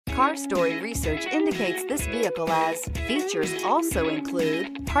Car Story research indicates this vehicle as features also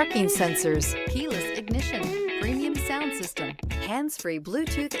include parking sensors, keyless ignition, premium sound system, hands-free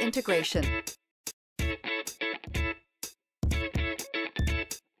Bluetooth integration.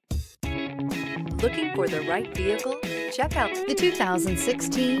 Looking for the right vehicle? Check out the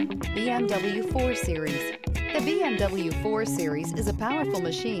 2016 BMW 4 Series. The BMW 4 Series is a powerful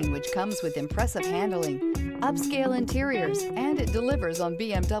machine which comes with impressive handling, upscale interiors, and it delivers on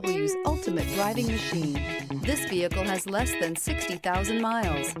BMW's ultimate driving machine. This vehicle has less than 60,000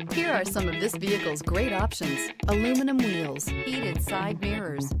 miles. Here are some of this vehicle's great options: aluminum wheels, heated side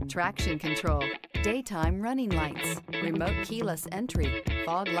mirrors, traction control, daytime running lights, remote keyless entry,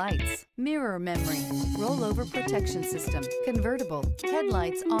 fog lights, mirror memory, rollover protection system, convertible,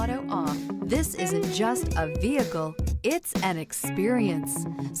 headlights auto off. This isn't just a vehicle, it's an experience.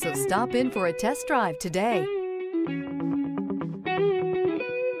 So stop in for a test drive today.